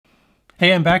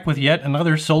Hey, I'm back with yet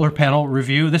another solar panel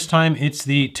review. This time it's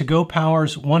the TOGO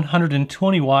Power's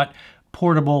 120 watt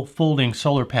portable folding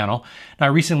solar panel. Now, I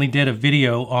recently did a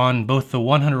video on both the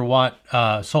 100 watt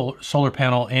solar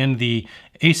panel and the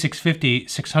A650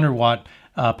 600 watt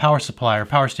power supply or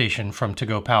power station from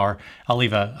TOGO Power. I'll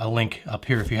leave a link up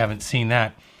here if you haven't seen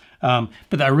that.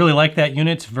 But I really like that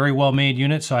unit. It's a very well made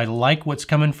unit, so I like what's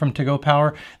coming from TOGO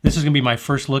Power. This is going to be my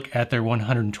first look at their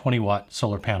 120 watt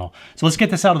solar panel. So let's get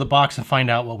this out of the box and find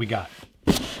out what we got.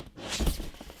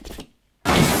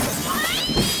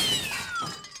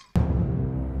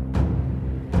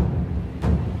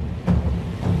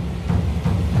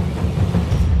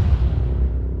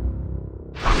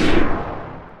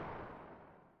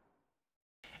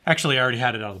 Actually, I already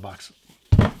had it out of the box.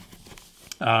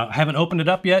 I haven't opened it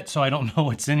up yet, so I don't know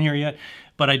what's in here yet,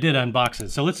 but I did unbox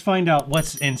it. So let's find out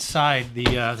what's inside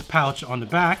the pouch on the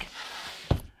back.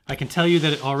 I can tell you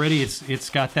that already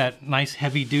it's got that nice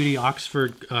heavy-duty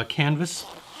Oxford canvas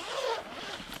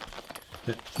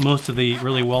that most of the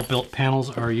really well-built panels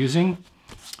are using.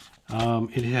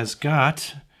 It has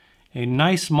got a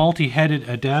nice multi-headed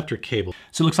adapter cable.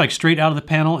 So it looks like straight out of the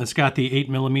panel, it's got the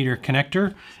 8mm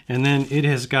connector, and then it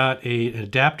has got an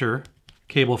adapter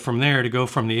cable from there to go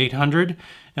from the 800,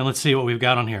 and let's see what we've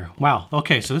got on here. Wow,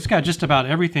 okay, so this got just about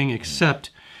everything except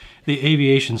the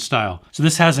aviation style. So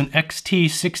this has an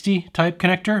XT60 type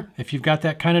connector, if you've got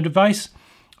that kind of device,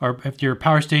 or if your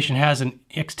power station has an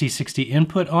XT60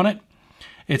 input on it.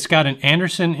 It's got an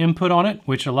Anderson input on it,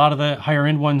 which a lot of the higher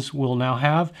end ones will now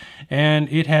have, and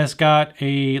it has got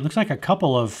it looks like a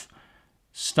couple of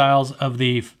styles of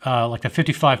the like the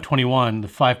 5521, the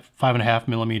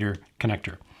 5.5mm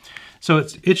connector. So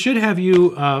it should have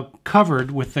you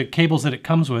covered with the cables that it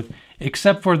comes with,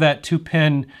 except for that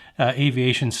 2-pin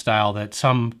aviation style that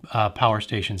some power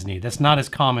stations need. That's not as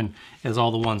common as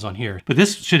all the ones on here. But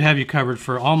this should have you covered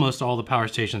for almost all the power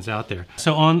stations out there.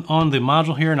 So on the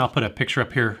module here, and I'll put a picture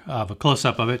up here of a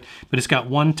close-up of it, but it's got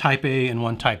one Type A and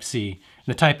one Type C.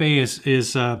 The Type A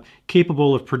is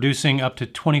capable of producing up to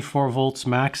 24 volts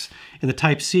max, and the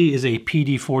Type C is a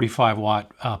PD 45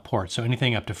 watt port, so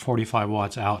anything up to 45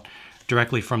 watts out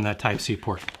directly from that Type C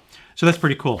port. So that's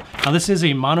pretty cool. Now this is a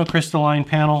monocrystalline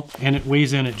panel, and it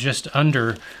weighs in at just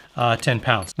under 10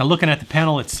 pounds. Now looking at the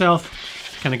panel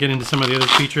itself, kind of get into some of the other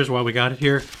features while we got it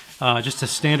here. Just a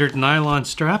standard nylon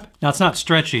strap. Now it's not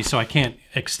stretchy, so I can't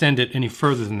extend it any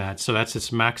further than that. So that's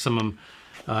its maximum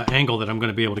angle that I'm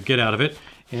going to be able to get out of it.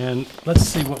 And let's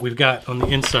see what we've got on the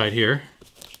inside here.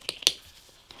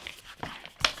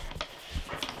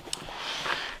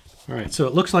 All right, so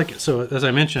it looks like, so as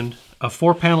I mentioned, a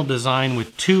 4-panel design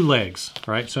with 2 legs,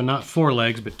 right? So not 4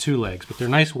 legs, but 2 legs, but they're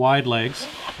nice wide legs.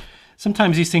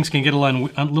 Sometimes these things can get a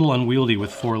little unwieldy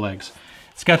with 4 legs.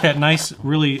 It's got that nice,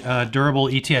 really durable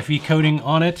ETFE coating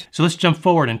on it. So let's jump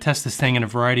forward and test this thing in a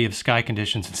variety of sky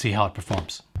conditions and see how it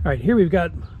performs. All right, here we've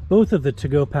got both of the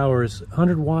TOGO Power's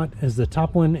 100 watt as the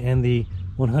top one and the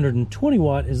 120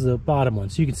 watt is the bottom one.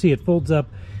 So you can see it folds up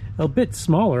a bit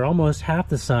smaller, almost half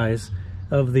the size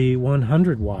of the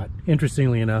 100 watt,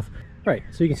 interestingly enough. Right,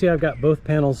 so you can see I've got both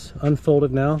panels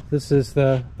unfolded now. This is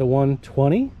the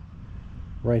 120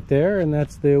 right there, and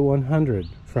that's the 100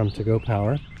 from TOGO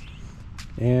Power.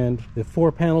 And the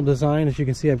 4-panel design, as you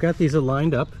can see, I've got these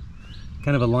aligned up,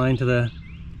 kind of aligned to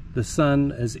the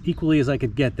sun as equally as I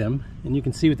could get them. And you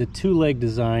can see with the 2-leg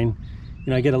design, you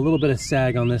know, I get a little bit of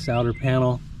sag on this outer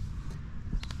panel.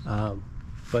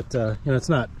 But you know, it's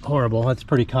not horrible. That's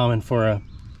pretty common for a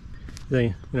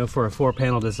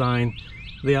 4-panel design.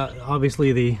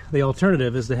 Obviously the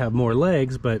alternative is to have more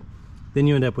legs, but then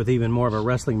you end up with even more of a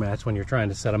wrestling match when you're trying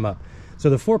to set them up. So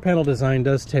the 4-panel design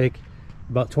does take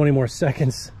about 20 more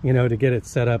seconds, you know, to get it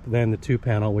set up than the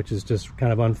 2-panel, which is just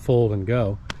kind of unfold and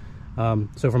go.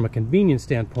 So from a convenience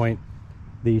standpoint,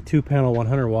 the 2-panel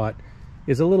 100 watt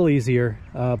is a little easier,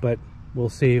 but we'll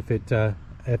see if the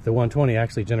 120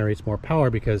 actually generates more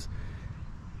power, because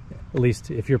at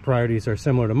least if your priorities are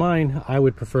similar to mine, I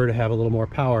would prefer to have a little more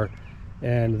power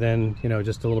and then, you know,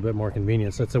 just a little bit more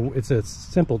convenience. So it's a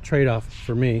simple trade-off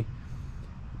for me.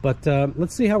 But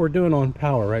let's see how we're doing on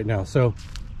power right now. So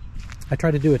I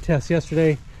tried to do a test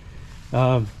yesterday,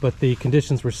 but the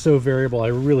conditions were so variable I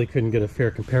really couldn't get a fair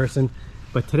comparison.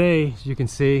 But today, as you can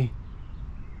see,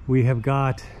 we have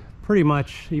got pretty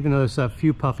much, even though there's a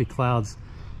few puffy clouds,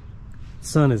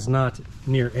 sun is not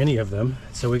near any of them.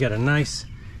 So we got a nice,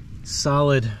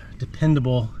 solid,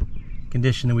 dependable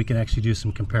condition that we can actually do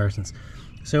some comparisons.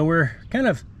 So we're kind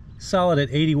of solid at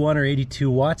 81 or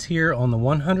 82 watts here on the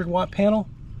 100 watt panel.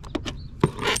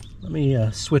 Let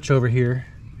me switch over here,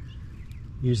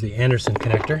 use the Anderson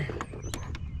connector.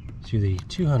 So to the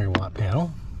 200 watt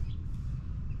panel.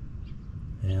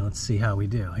 And let's see how we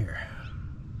do here.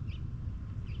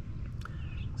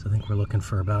 So I think we're looking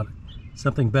for about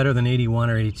something better than 81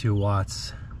 or 82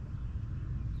 watts.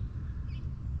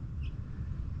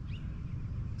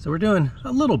 So we're doing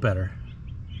a little better.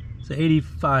 So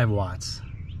 85 watts.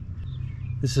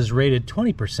 This is rated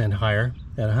 20% higher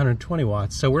at 120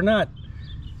 watts. So we're not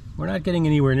getting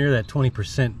anywhere near that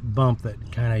 20% bump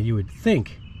that kind of you would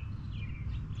think.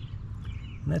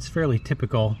 And that's fairly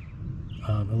typical,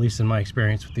 at least in my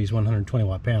experience with these 120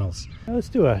 watt panels. Now let's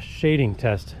do a shading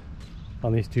test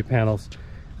on these two panels.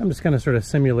 I'm just going to sort of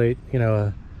simulate, you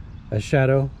know, a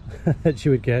shadow that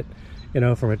you would get, you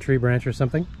know, from a tree branch or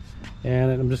something.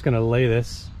 And I'm just going to lay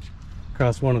this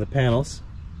across one of the panels.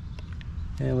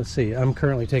 And let's see, I'm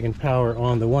currently taking power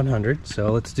on the 100,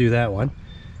 so let's do that one.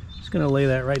 Just going to lay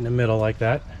that right in the middle like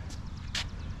that.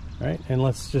 All right, and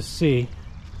let's just see.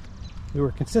 We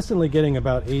were consistently getting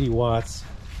about 80 watts.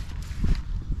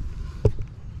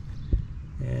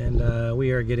 And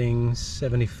we are getting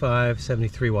 75,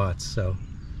 73 watts, so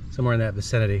somewhere in that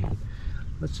vicinity.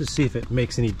 Let's just see if it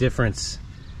makes any difference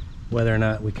whether or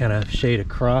not we kind of shade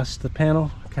across the panel,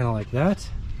 kind of like that.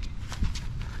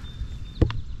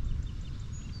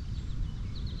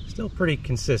 Still pretty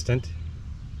consistent,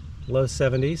 low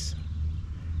 70s.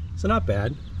 So not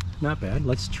bad, not bad.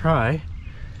 Let's try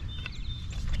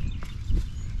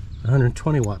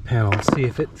 120 watt panel and see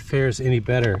if it fares any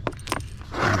better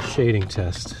on the shading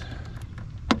test.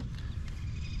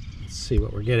 Let's see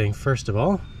what we're getting first of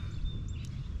all.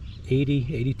 80,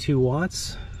 82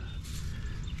 watts.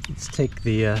 Let's take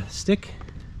the stick,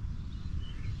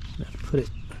 put it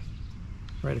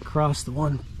right across the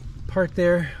one part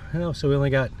there. Oh, so we only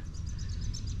got,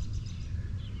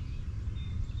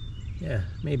 yeah,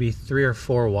 maybe 3 or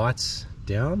 4 watts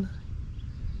down.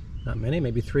 Not many,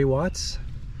 maybe 3 watts.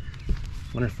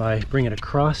 Wonder if I bring it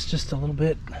across just a little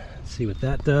bit, see what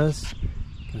that does.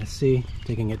 Can I see,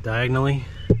 taking it diagonally?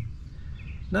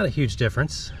 Not a huge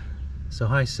difference, so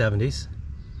high 70s.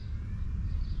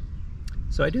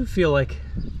 So I do feel like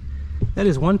that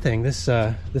is one thing. This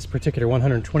this particular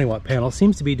 120 watt panel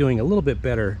seems to be doing a little bit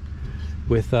better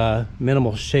with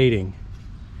minimal shading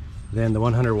than the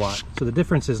 100 watt. So the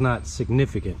difference is not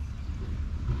significant,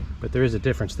 but there is a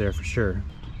difference there for sure.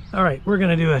 All right, we're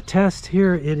gonna do a test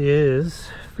here. It is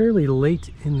fairly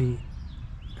late in the,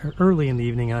 or early in the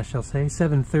evening, I shall say,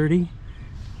 7:30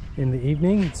 in the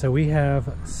evening. So we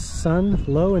have sun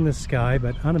low in the sky,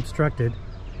 but unobstructed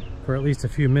for at least a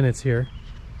few minutes here.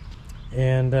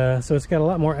 And so it's got a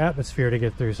lot more atmosphere to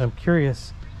get through. So I'm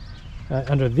curious,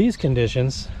 under these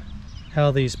conditions,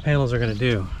 how these panels are going to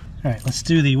do. All right, let's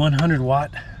do the 100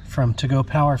 watt from TOGO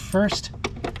Power first.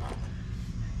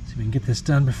 See if we can get this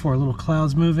done before little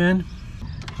clouds move in.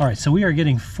 All right, so we are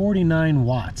getting 49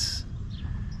 watts.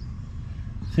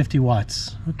 50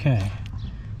 watts, okay.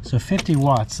 So 50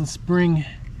 watts, let's bring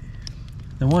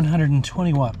the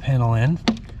 120 watt panel in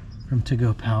from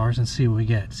TOGO Powers and see what we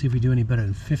get. See if we do any better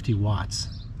than 50 watts.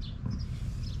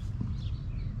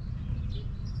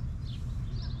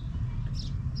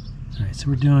 All right, so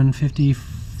we're doing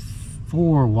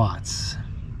 54 watts.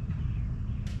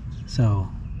 So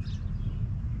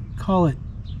call it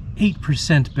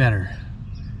 8% better.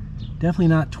 Definitely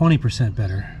not 20%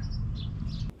 better.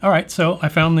 All right, so I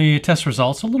found the test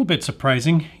results a little bit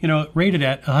surprising. You know, rated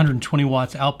at 120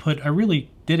 watts output, I really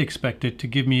did expect it to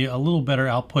give me a little better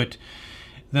output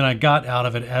than I got out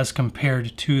of it as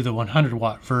compared to the 100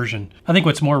 watt version. I think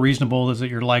what's more reasonable is that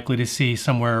you're likely to see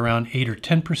somewhere around 8 or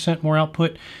 10% more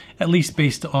output, at least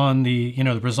based on the, you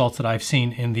know, the results that I've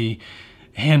seen in the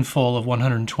handful of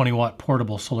 120 watt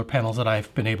portable solar panels that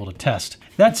I've been able to test.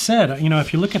 That said, you know,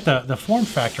 if you look at the form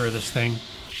factor of this thing,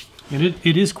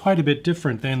 it is quite a bit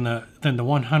different than the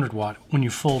 100 watt when you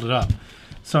fold it up.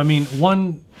 So I mean,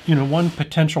 one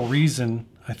potential reason,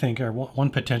 I think, or one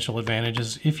potential advantage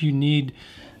is if you need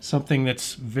something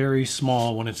that's very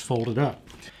small when it's folded up.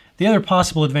 The other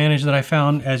possible advantage that I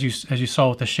found, as you saw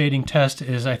with the shading test,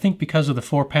 is I think because of the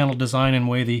 4-panel design and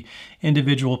way the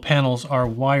individual panels are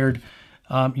wired,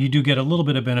 you do get a little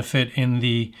bit of benefit in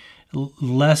the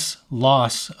less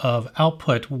loss of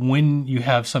output when you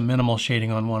have some minimal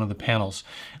shading on one of the panels,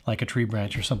 like a tree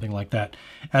branch or something like that,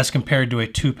 as compared to a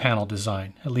 2-panel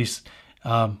design. At least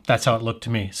that's how it looked to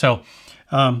me. So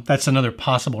that's another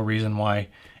possible reason why,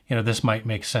 you know, this might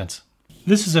make sense.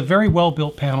 This is a very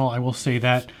well-built panel, I will say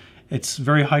that. It's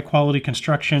very high-quality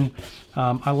construction.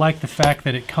 I like the fact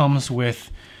that it comes with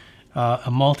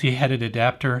a multi-headed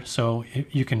adapter, so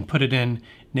you can put it in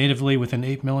natively with an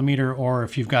 8mm, or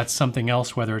if you've got something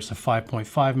else, whether it's a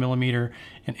 5.5mm,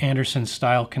 an Anderson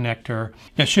style connector,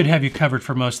 that should have you covered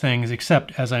for most things,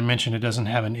 except, as I mentioned, it doesn't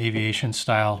have an aviation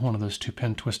style, one of those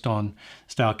 2-pin twist-on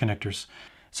style connectors.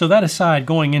 So that aside,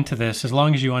 going into this, as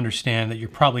long as you understand that you're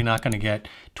probably not going to get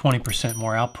 20%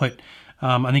 more output,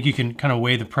 I think you can kind of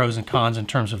weigh the pros and cons in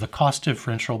terms of the cost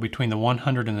differential between the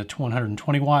 100 and the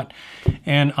 120 watt.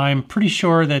 And I'm pretty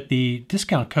sure that the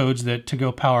discount codes that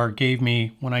TOGO Power gave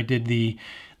me when I did the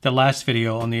last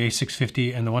video on the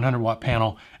A650 and the 100 watt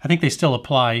panel, I think they still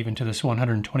apply even to this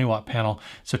 120 watt panel.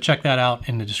 So check that out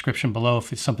in the description below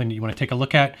if it's something that you want to take a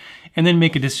look at, and then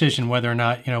make a decision whether or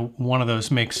not, one of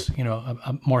those makes,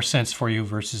 a more sense for you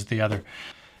versus the other.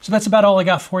 So that's about all I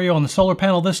got for you on the solar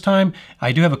panel this time.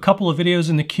 I do have a couple of videos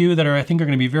in the queue that I think are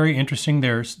going to be very interesting.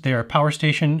 They are power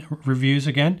station reviews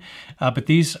again, but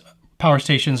these power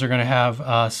stations are going to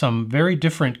have some very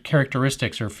different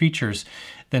characteristics or features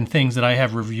than things that I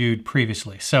have reviewed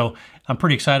previously. So I'm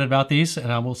pretty excited about these,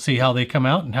 and I will see how they come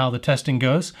out and how the testing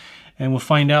goes, and we'll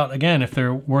find out again if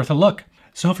they're worth a look.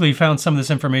 So hopefully you found some of this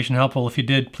information helpful. If you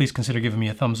did, please consider giving me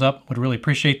a thumbs up. Would really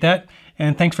appreciate that.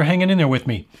 And thanks for hanging in there with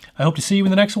me. I hope to see you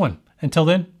in the next one. Until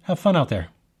then, have fun out there.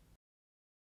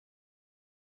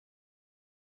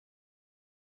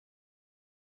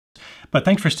 But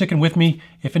thanks for sticking with me.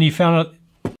 If any of you found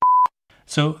out...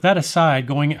 So that aside,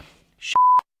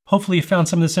 hopefully you found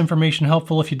some of this information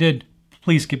helpful. If you did,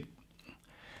 please give...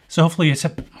 So hopefully it's...